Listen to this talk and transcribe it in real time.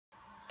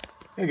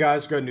Hey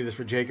guys, go ahead and do this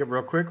for Jacob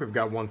real quick. We've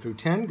got 1 through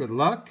 10. Good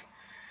luck.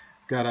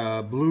 Got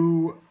a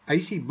blue,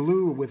 icy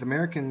blue with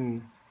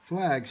American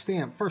flag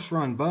stamp. First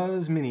run,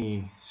 Buzz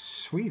Mini.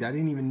 Sweet, I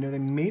didn't even know they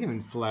made them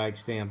in flag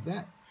stamp.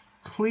 That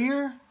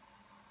clear?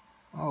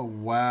 Oh,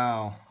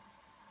 wow.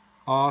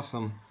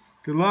 Awesome.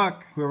 Good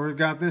luck. Whoever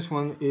got this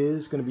one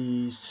is going to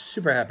be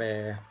super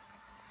happy.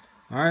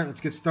 All right,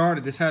 let's get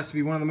started. This has to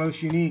be one of the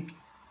most unique.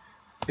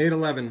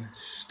 811,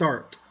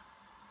 start.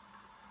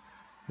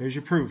 Here's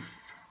your proof.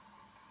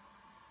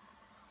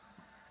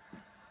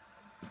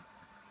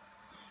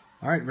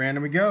 All right,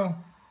 random we go.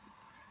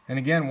 And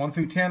again, 1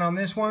 through 10 on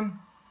this one.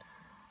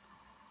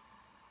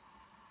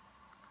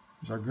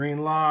 There's our green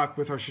lock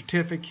with our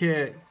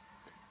certificate.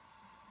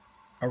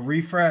 A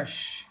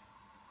refresh.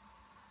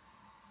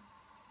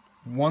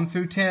 1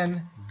 through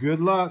 10. Good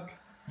luck.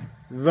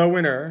 The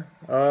winner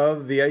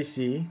of the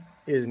IC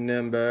is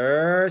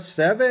number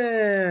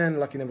 7.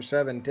 Lucky number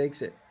 7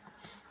 takes it.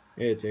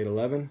 It's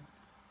 811.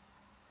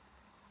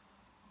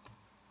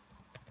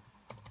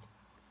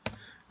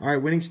 All right,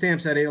 winning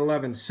stamps at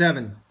 811.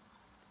 7.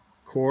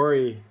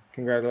 Corey.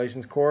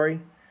 Congratulations,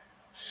 Corey.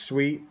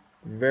 Sweet.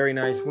 Very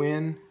nice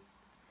win.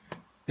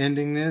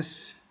 Ending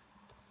this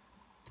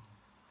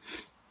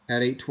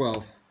at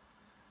 812.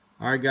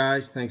 All right,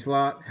 guys. Thanks a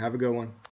lot. Have a good one.